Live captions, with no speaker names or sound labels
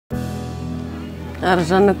Ary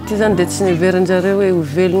zanako ty zany dia tsy neverin-jareo hoe ho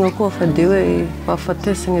velogna koa fa dia hoe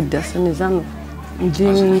fahafatesagna diasany zany.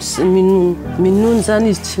 Minono zany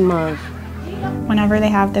izy tsy mahazo. Whenever they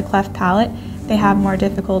have the cleft palate, they have more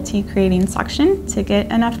difficulty creating suction to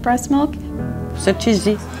get enough breast milk. Satria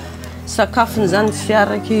izy sakafony zany tsy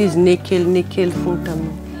araky izy nekely fogna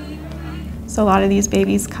taminy. So a lot of these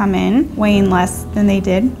babies come in weighing less than they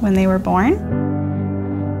did when they were born.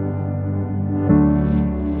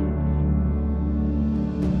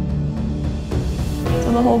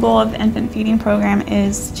 So the whole goal of the infant feeding program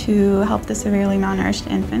is to help the severely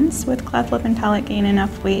malnourished infants with cleft lip and palate gain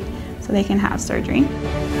enough weight so they can have surgery.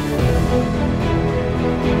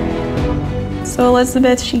 So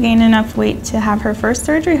Elisabeth, she gained enough weight to have her first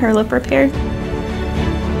surgery, her lip repaired.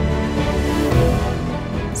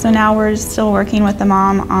 So now we're still working with the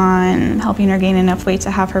mom on helping her gain enough weight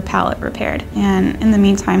to have her palate repaired. And in the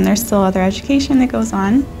meantime, there's still other education that goes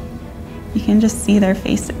on. You can just see their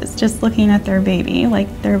faces, just looking at their baby, like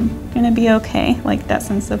they're gonna be okay, like that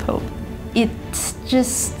sense of hope. It's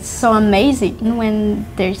just so amazing when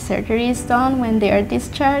their surgery is done, when they are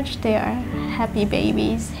discharged, they are happy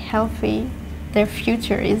babies, healthy. Their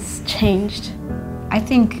future is changed. I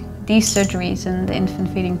think these surgeries and the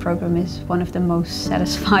infant feeding program is one of the most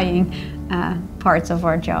satisfying parts of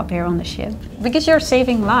our job here on the ship. Because you're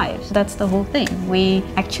saving lives, that's the whole thing. We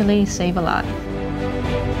actually save a lot.